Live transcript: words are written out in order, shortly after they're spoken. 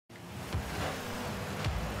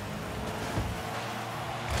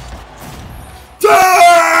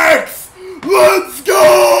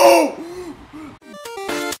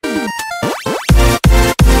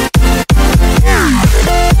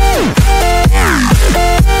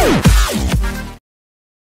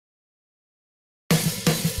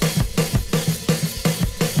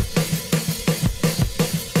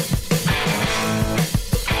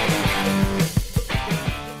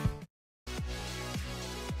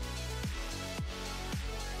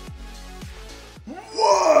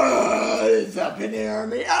up in the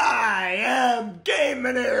army? I am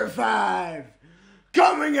Inator 5,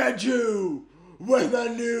 coming at you with a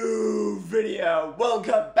new video.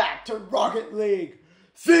 Welcome back to Rocket League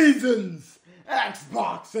Seasons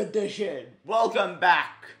Xbox Edition. Welcome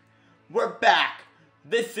back. We're back.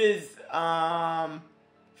 This is fun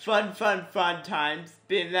times.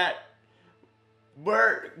 Being that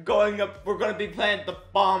we're going to be playing the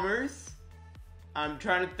Bombers. I'm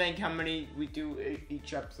trying to think how many we do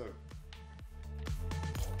each episode.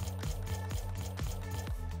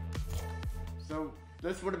 So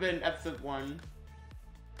this would have been episode 1.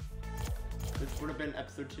 This would have been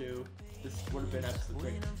episode 2. This would have been episode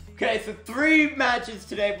 3. Okay, so 3 matches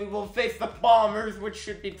today. We will face the Bombers, which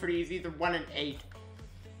should be pretty easy. They're 1 and 8.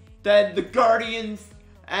 Then the Guardians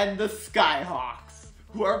and the Skyhawks,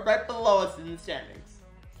 who are right below us in the standings.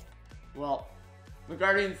 Well, the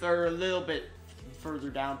Guardians are a little bit further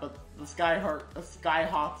down, but the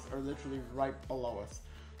Skyhawks are literally right below us.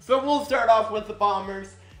 So we'll start off with the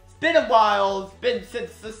Bombers. It's been a while. It's been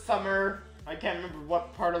since the summer. I can't remember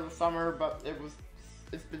what part of the summer, but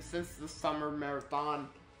it's been since the summer marathon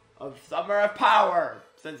of Summer of Power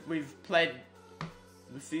since we've played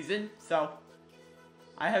the season. So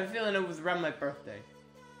I have a feeling it was around my birthday,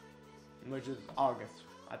 which is August,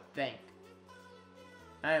 I think.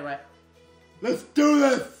 Anyway, let's do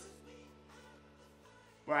this!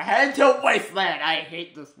 We're heading to Wasteland. I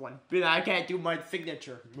hate this one. I can't do my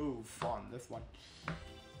signature move on this one.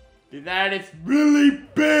 That it's really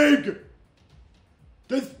big.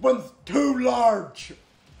 This one's too large.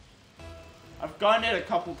 I've gone it a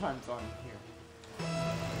couple times on here.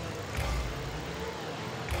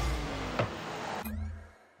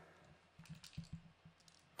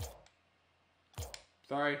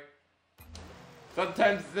 Sorry.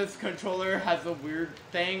 Sometimes this controller has a weird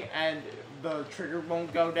thing and the trigger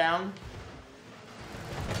won't go down.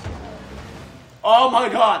 Oh my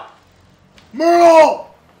god! Merle!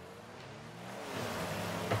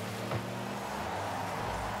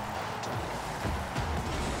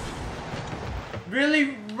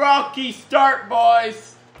 Really rocky start,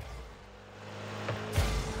 boys!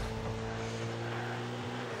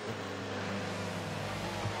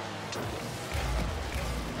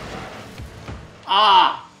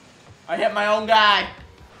 Ah! I hit my own guy.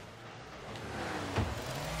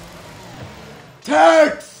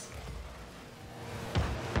 Tex!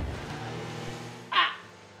 Ah!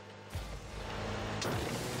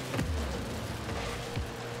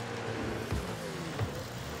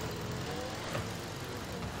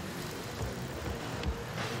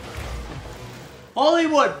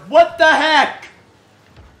 Hollywood, what the heck?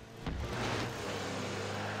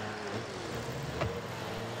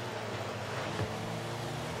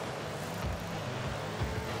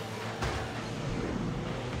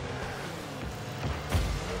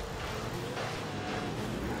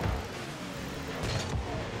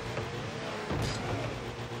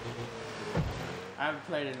 I haven't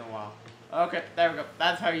played in a while. Okay, there we go.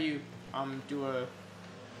 That's how you do a...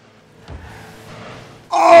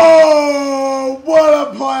 Oh, what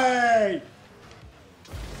a play!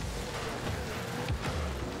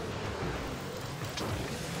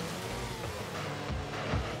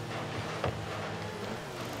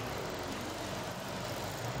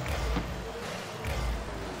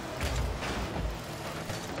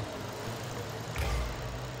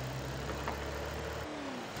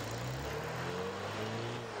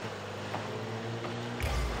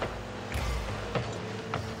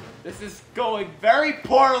 This is going very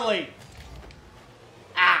poorly.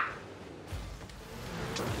 Ah.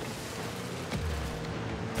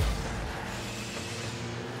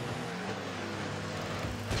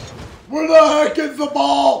 Where the heck is the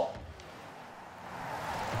ball?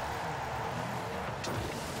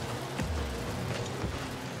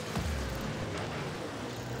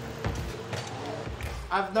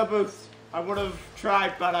 I have no boost. I would have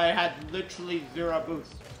tried, but I had literally 0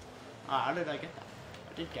 boost. How did I get that?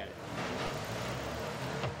 I did get it.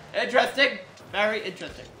 Interesting. Very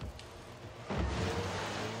interesting.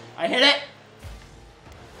 I hit it.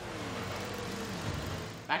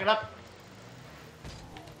 Back it up.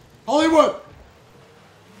 Hollywood!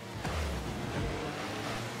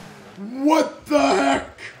 What the heck?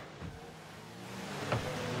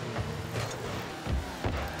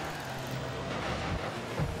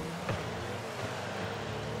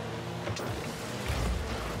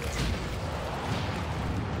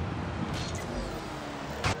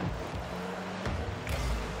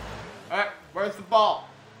 Alright, where's the ball?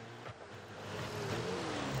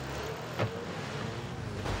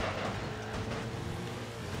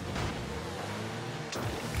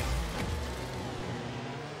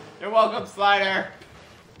 You're welcome, Slider.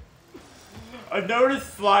 I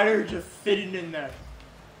noticed Slider just sitting in there.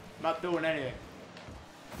 Not doing anything.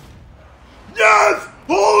 Yes!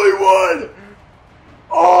 Hollywood!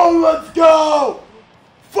 Oh, let's go!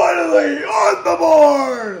 Finally on the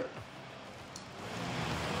board!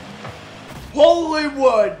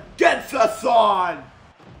 Hollywood gets us on!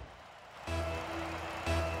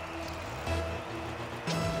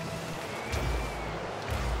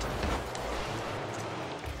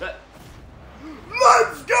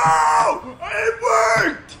 Let's go! It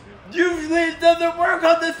worked! Usually it doesn't work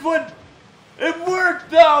on this one. It worked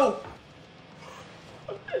though!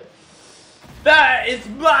 That is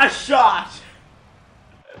my shot!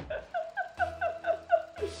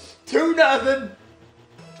 2-0.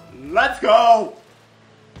 Let's go!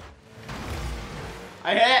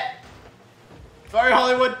 I hit. Sorry,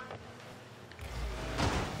 Hollywood.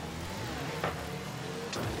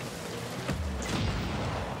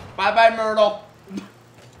 Bye-bye, Myrtle.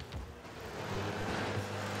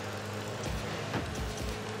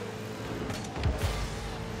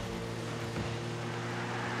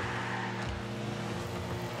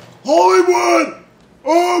 Hollywood!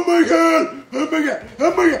 Oh my god! Oh my god!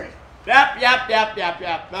 Oh my god! Yep.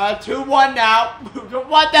 2-1 now.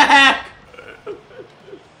 What the heck?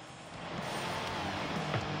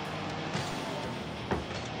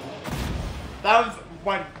 That was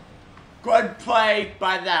one good play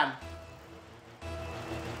by them.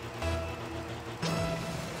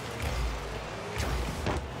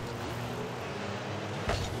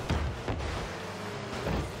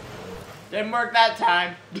 Didn't work that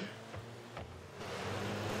time.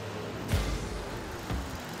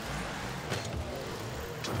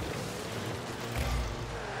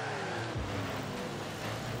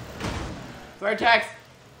 Sorry, Tex.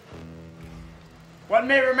 1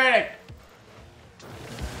 minute remaining.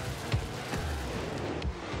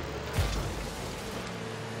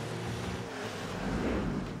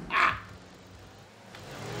 Ah.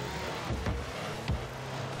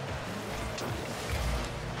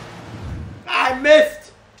 I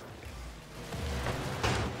missed.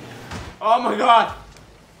 Oh my god.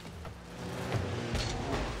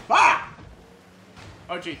 Ah.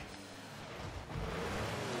 Oh geez.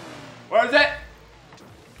 Where is it?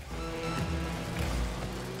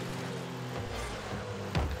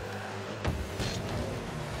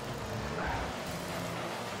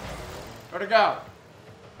 Where'd it go?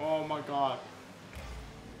 Oh my god.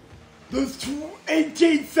 There's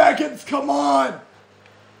 18 seconds, come on!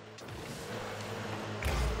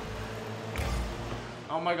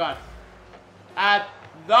 Oh my god.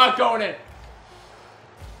 Not going in.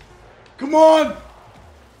 Come on!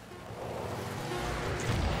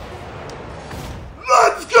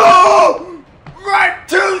 Let's go! Right,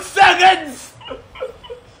 2 seconds!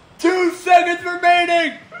 2 seconds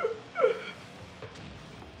remaining!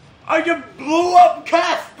 I just blew up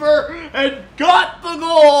Casper and got the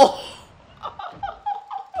goal!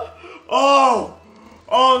 Oh,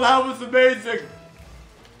 that was amazing!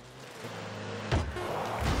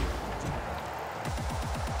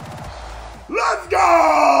 Let's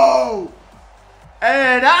go!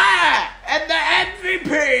 And I am the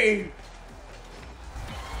MVP!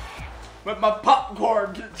 With my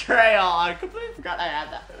popcorn trail. I completely forgot I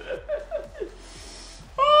had that.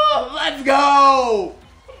 Oh, let's go!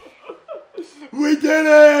 We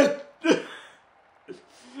did it!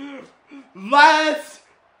 Last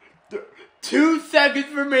 2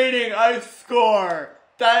 seconds remaining, I score.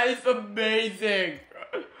 That is amazing.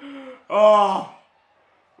 Oh.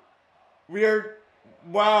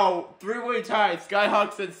 Wow, 3-way tie,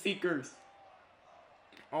 Skyhawks and Seekers.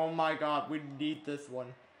 Oh my god, we need this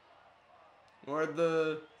one. Who are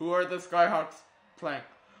the Skyhawks playing?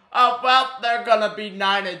 Oh, well, they're gonna be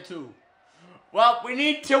 9-2. Well, we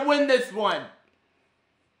need to win this one.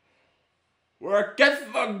 We're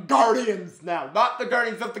against the Guardians now. Not the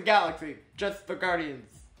Guardians of the Galaxy. Just the Guardians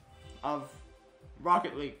of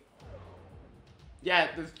Rocket League. Yeah,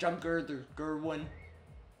 there's Junker, there's Gerwin.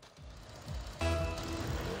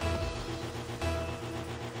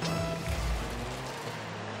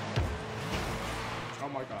 Oh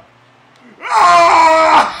my god.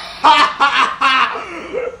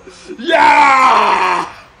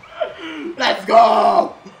 Yeah! Let's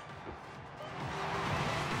go!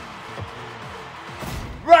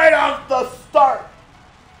 Right off the start!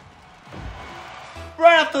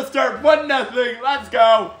 Right off the start, 1-0, let's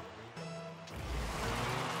go!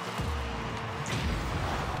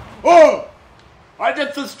 Oh! I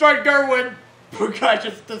just destroyed Gerwin! I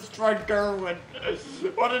just destroyed Gerwin.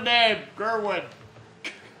 What a name, Gerwin.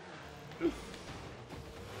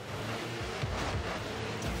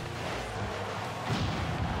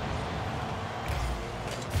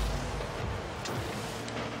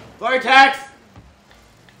 Sorry, Tex!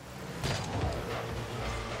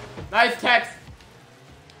 Nice, Tex!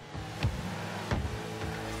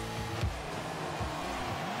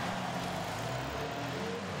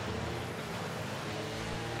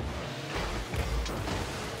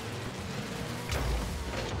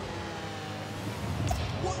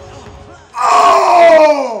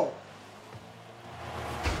 Oh!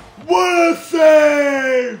 What a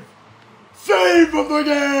save! Save of the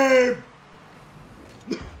game!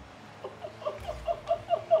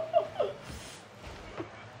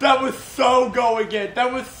 That was so going in.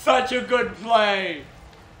 That was such a good play.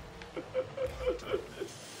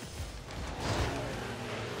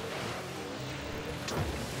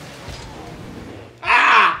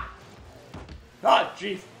 Ah! Oh,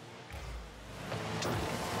 jeez.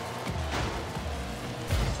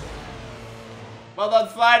 Well done,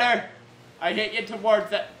 Slider. I hit you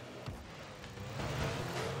towards it.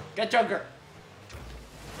 Get Joker.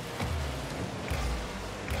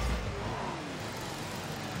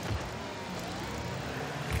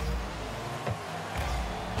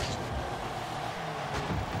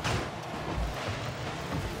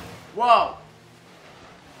 Whoa.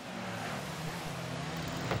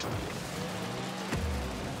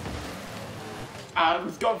 I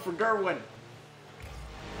was going for Gerwin.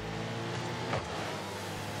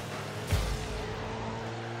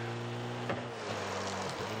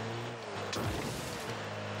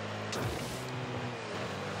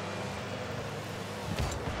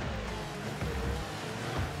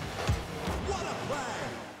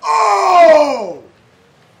 Oh!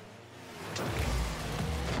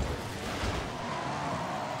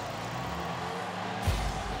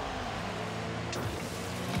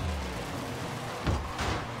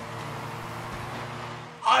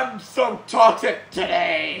 I'm so toxic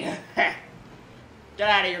today. Get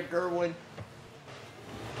out of here, Gerwin.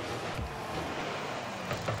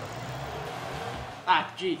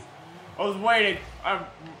 Ah, jeez. I was waiting.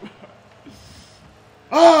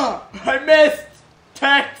 Ah! I missed!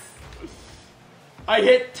 Tex! I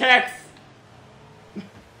hit Tex!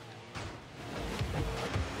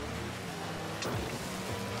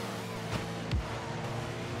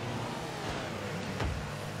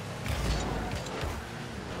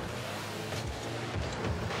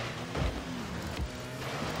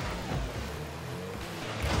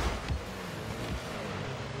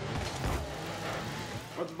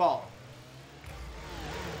 What's the ball?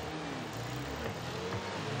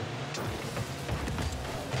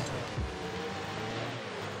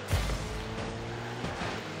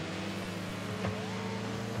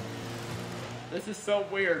 This is so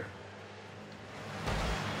weird.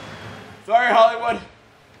 Sorry, Hollywood.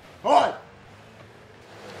 Hold on.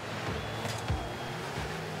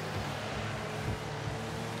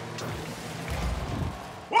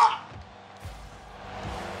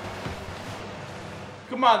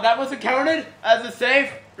 Come on, that wasn't counted as a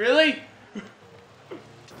save? Really?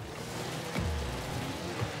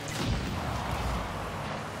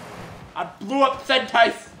 I blew up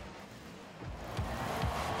Sentice.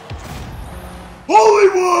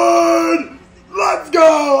 Hollywood! Let's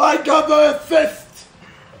go! I got the assist!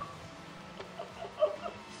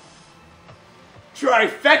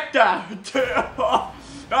 Trifecta! Oh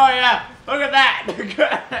yeah, look at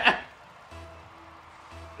that!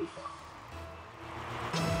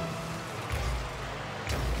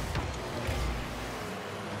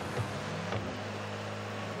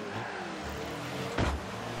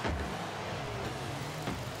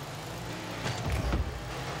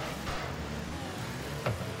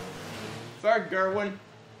 Sorry, Gerwin.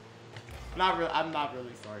 I'm not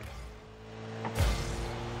really sorry.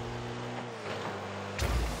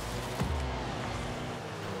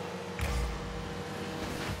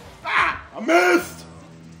 Ah! I missed!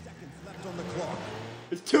 Seconds left on the clock.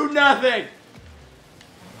 It's 2-0.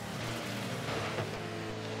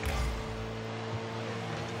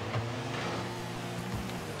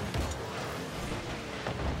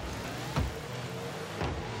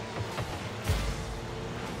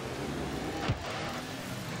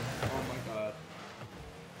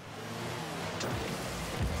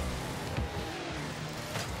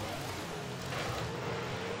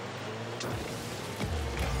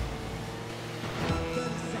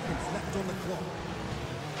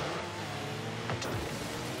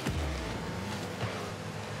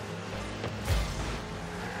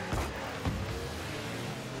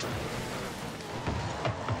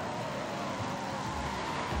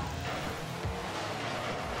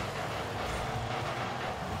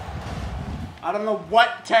 I don't know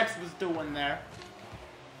what Tex was doing there.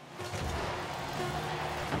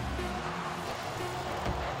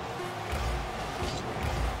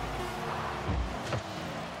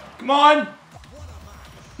 Come on!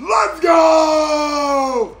 Let's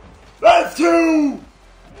go! That's 2!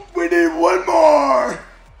 We need 1 more!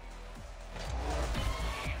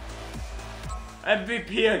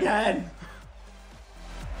 MVP again!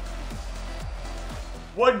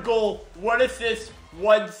 1 goal, 1 assist,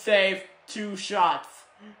 1 save, 2 shots.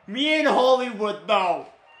 Me and Hollywood though.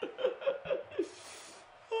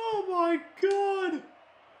 Oh my god.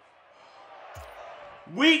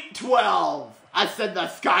 Week 12. I said the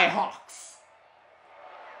Skyhawks.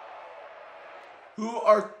 Who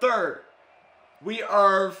are 3rd? We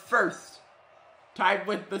are 1st. Tied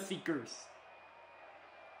with the Seekers.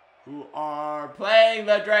 Who are playing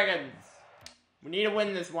the Dragons. We need to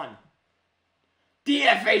win this one.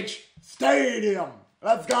 DFH Stadium.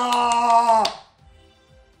 Let's go!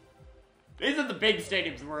 These are the big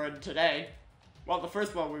stadiums we're in today. Well, the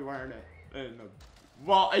first one we weren't in.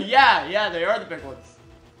 Well, yeah, they are the big ones.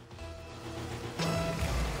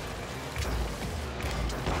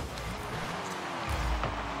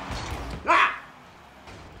 Ah!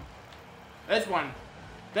 This one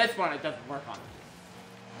it doesn't work on.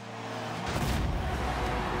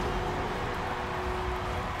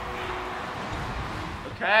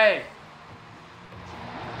 Okay.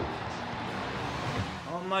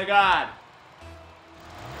 Oh my god.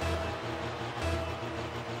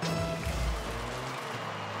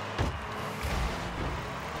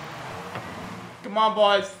 Come on,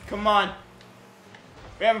 boys. Come on.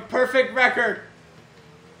 We have a perfect record.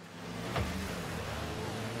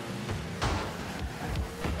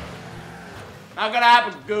 Not gonna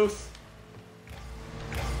happen, Goose.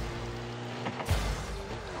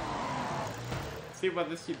 See what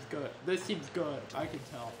this team's good. This team's good. I can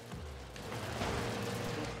tell.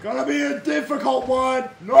 Gonna be a difficult one.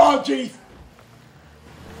 No, jeez.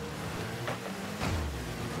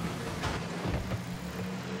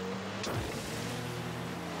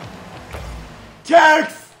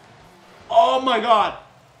 Tex! Oh my god.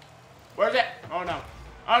 Where's it? Oh no.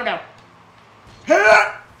 Oh no. Hit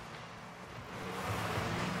it!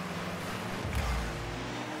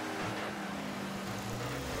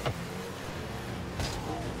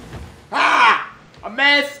 Ah! I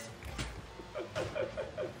missed!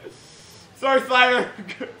 Sorry, Slider.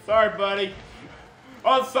 Sorry, buddy.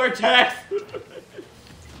 Oh, sorry, Tex.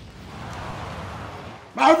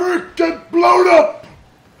 Maverick, get blown up!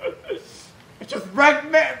 It just wrecked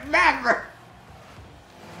Maverick.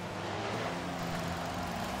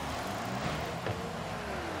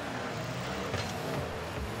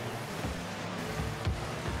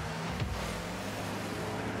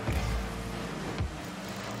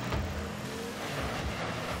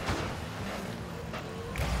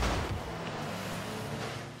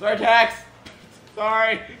 Sorry, Tex.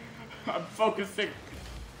 Sorry. I'm focusing.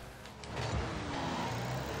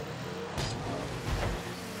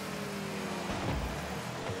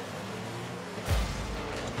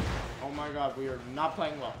 Oh my god, we are not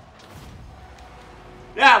playing well.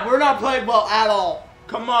 Yeah, we're not playing well at all.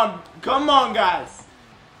 Come on, guys.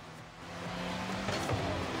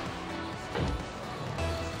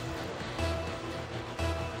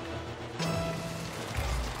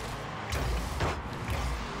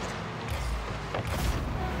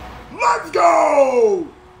 Let's go!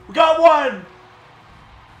 We got one.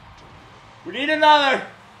 We need another.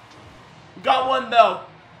 We got one though.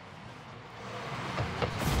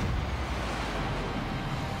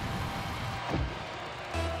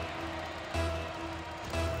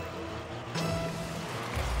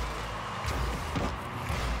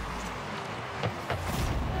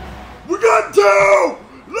 We got 2!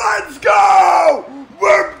 Let's go!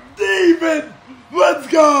 We're even! Let's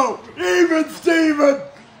go! Even Steven!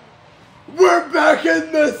 We're back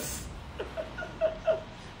in this!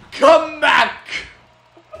 Come back!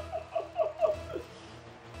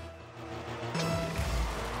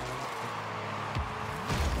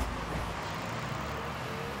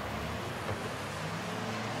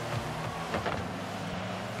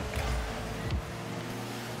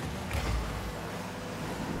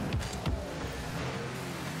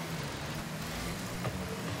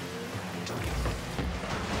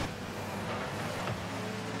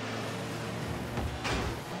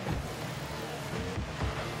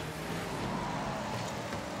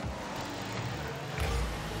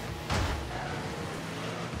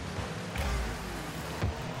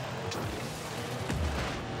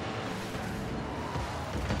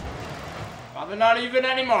 Probably not even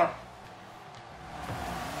anymore.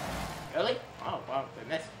 Really? Oh, wow, they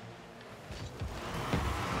missed.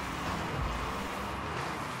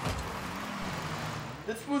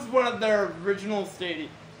 This was one of their original stadiums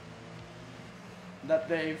that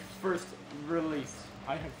they first released.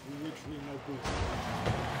 I have literally no clue.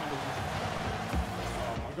 Kind of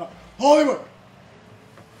Oh my god. Hollywood!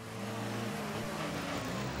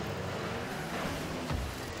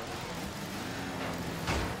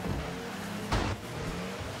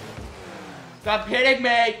 Stop hitting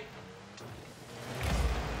me!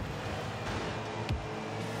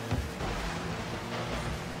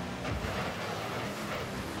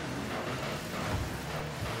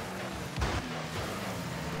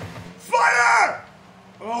 Fire!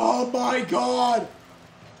 Oh my god!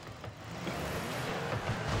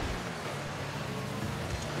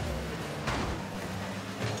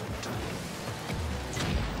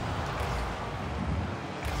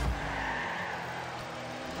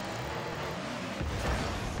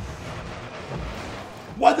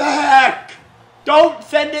 What the heck? Don't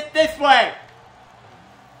send it this way!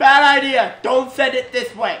 Bad idea. Don't send it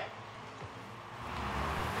this way.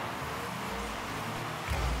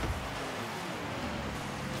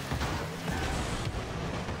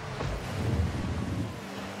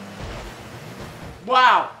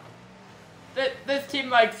 Wow. This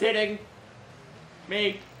team likes hitting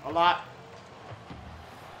me a lot.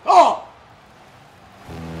 Oh!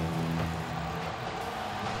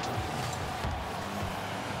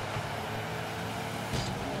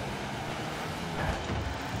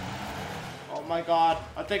 Oh my god.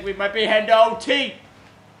 I think we might be heading to OT.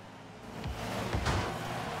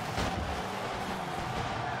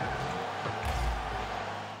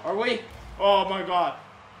 Are we? Oh my god.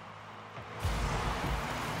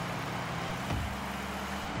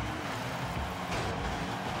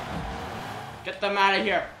 Get them out of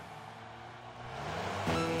here.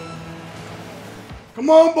 Come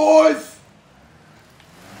on, boys!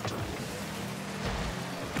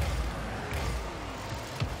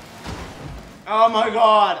 Oh my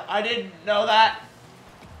god, I didn't know that.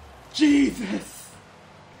 Jesus.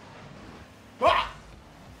 Ah!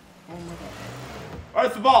 Oh my god.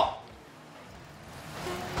 Where's the ball?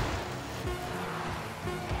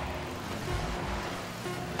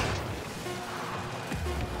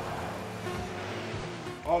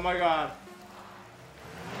 Oh my god.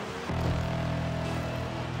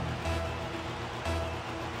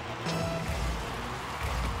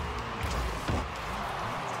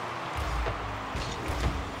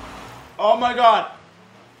 Oh my god.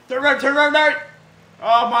 Turn around, turn around, turn.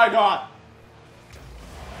 Oh my god.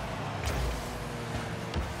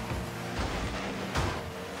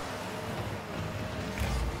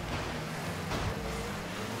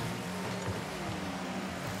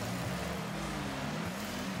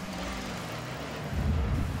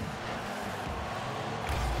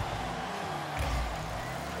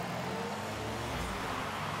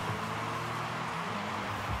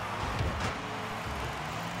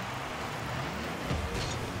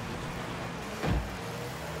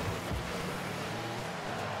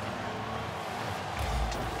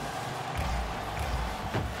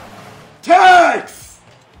 Tags!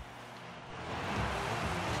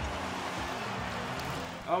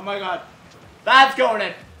 Oh my god. That's going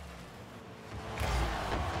in.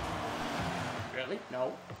 Really?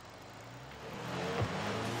 No.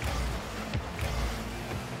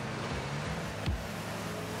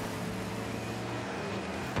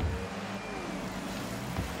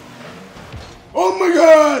 Oh my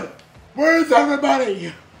god! Where's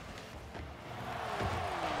everybody?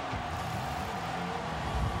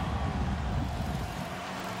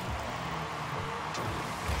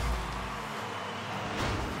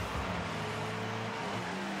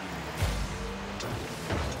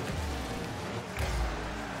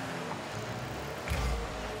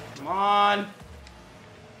 Come on.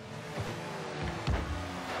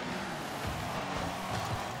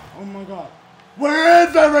 Oh my god. Where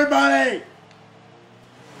is everybody?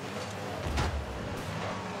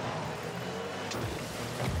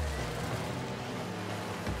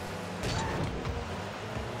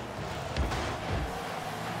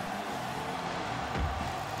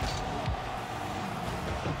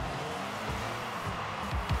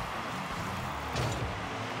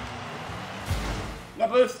 Now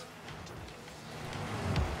boost.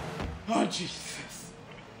 Oh Jesus.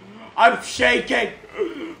 I'm shaking.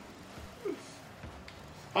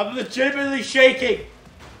 I'm legitimately shaking.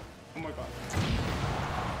 Oh my god.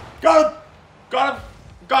 Got him. Got him.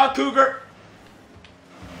 Got a cougar.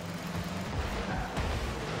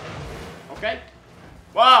 Okay.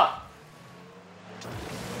 Wow.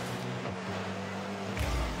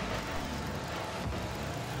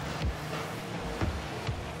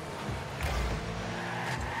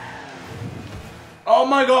 Oh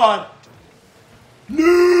my god.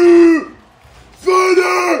 No!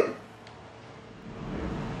 Father!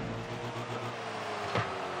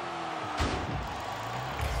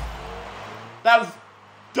 That was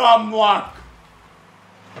Dumb luck.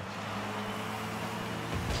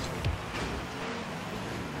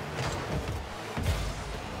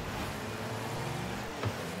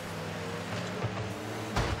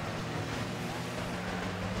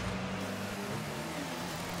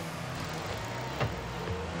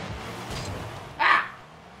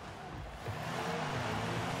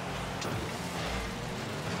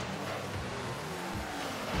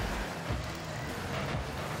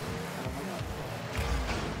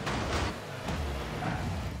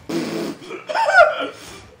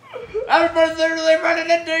 Everybody's literally running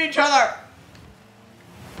into each other!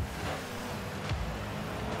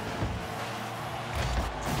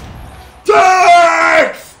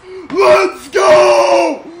 Tex! Let's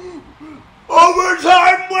go!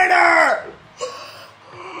 Overtime winner!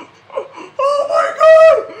 Oh my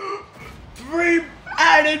god! 3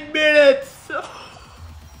 added minutes!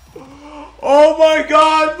 Oh my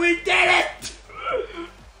god, we did it!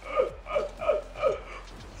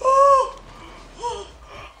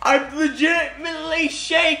 I'm legitimately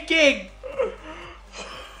shaking!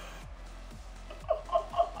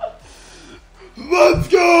 Let's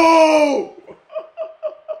go!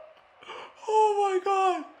 Oh my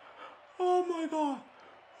god! Oh my god!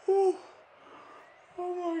 Ooh.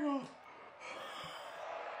 Oh my god!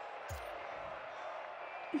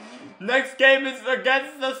 Next game is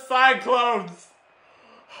against the Cyclones!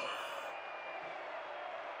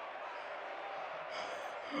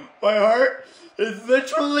 My heart is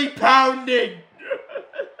literally pounding.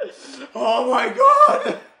 Oh my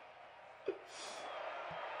god.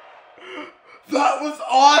 That was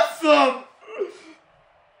awesome.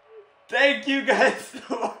 Thank you guys.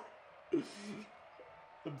 I'm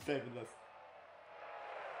saving this.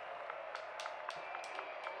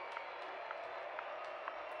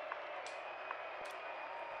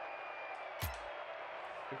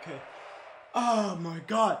 Okay. Oh my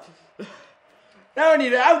god. Now I need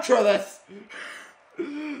to outro this.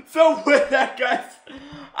 So with that, guys,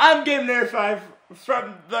 I'm GameNerd5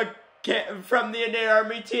 from the Innate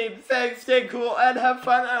Army team. Thanks, stay cool and have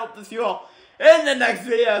fun. I hope to see you all in the next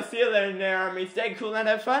video. See you later, Innate Army. Stay cool and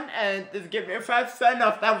have fun. And this is GameNerd5 signing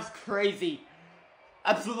off. That was crazy,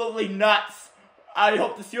 absolutely nuts. I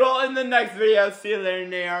hope to see you all in the next video. See you later,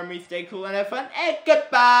 Innate Army. Stay cool and have fun. And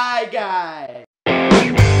goodbye, guys.